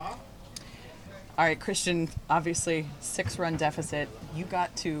All right, Christian, obviously 6-run deficit. You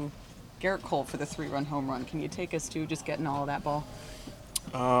got to Garrett Cole for the 3-run home run. Can you take us to just getting all of that ball?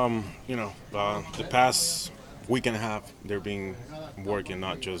 The past week and a half, they've been working,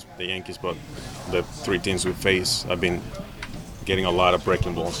 not just the Yankees, but the three teams we face. I've been getting a lot of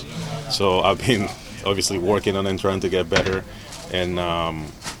breaking balls. So I've been obviously working on it and trying to get better. And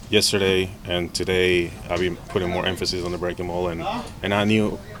yesterday and today, I've been putting more emphasis on the breaking ball. And I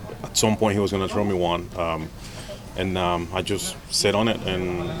knew at some point he was going to throw me one. I just sit on it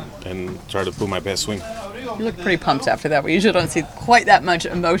and try to put my best swing. You look pretty pumped after that. We usually don't see quite that much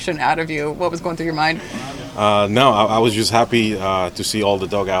emotion out of you. What was going through your mind? No, I was just happy to see all the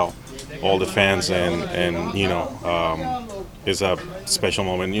dugout, all the fans, it's a special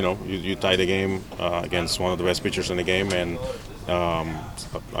moment. You tie the game against one of the best pitchers in the game, and I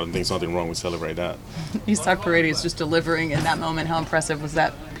don't think there's nothing wrong with celebrate that. Isaac Paredes just delivering in that moment. How impressive was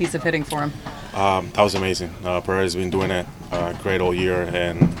that piece of hitting for him? That was amazing. Paredes has been doing it great all year,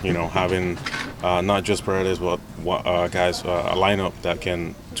 and having not just Paredes, but guys, a lineup that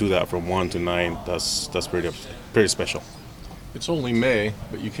can do that from 1 to 9. That's pretty special. It's only May,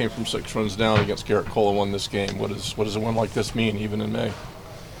 but you came from 6 runs down against Garrett Cole and won this game. What does a win like this mean, even in May?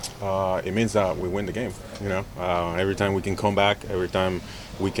 It means that we win the game. Every time we can come back, every time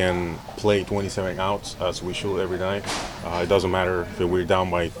we can play 27 outs as we should every night. It doesn't matter if we're down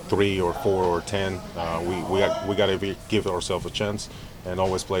by 3 or 4 or 10. We got to give ourselves a chance and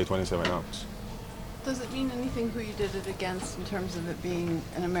always play 27 outs. Does it mean anything who you did it against in terms of it being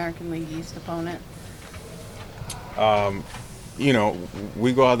an American League East opponent?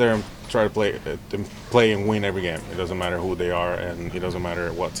 We go out there and try to play and win every game. It doesn't matter who they are, and it doesn't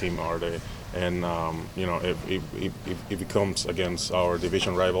matter what team are they. And if it comes against our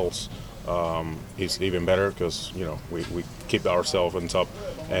division rivals, it's even better because we keep ourselves on top,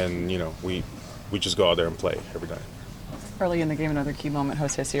 and we just go out there and play every day. Early in the game, another key moment.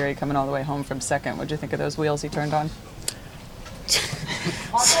 Jose Siri coming all the way home from second. What did you think of those wheels he turned on?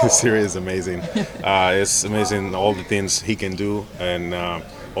 Siri is amazing. It's amazing all the things he can do and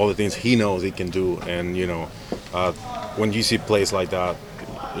all the things he knows he can do. And when you see plays like that,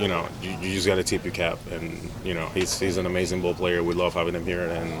 you just got to tip your cap. And he's an amazing ball player. We love having him here,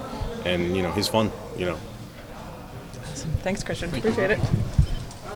 and he's fun. Awesome. Thanks, Christian. Appreciate it.